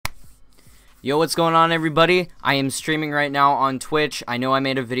Yo, what's going on, everybody? I am streaming right now on Twitch. I know I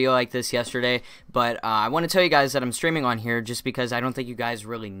made a video like this yesterday, but I want to tell you guys that I'm streaming on here just because I don't think you guys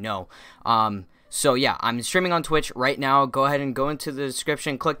really know. So yeah, I'm streaming on Twitch right now. Go ahead and go into the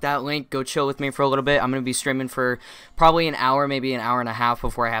description, click that link, go chill with me for a little bit. I'm going to be streaming for probably an hour, maybe an hour and a half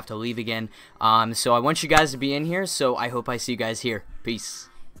before I have to leave again. So I want you guys to be in here, so I hope I see you guys here. Peace.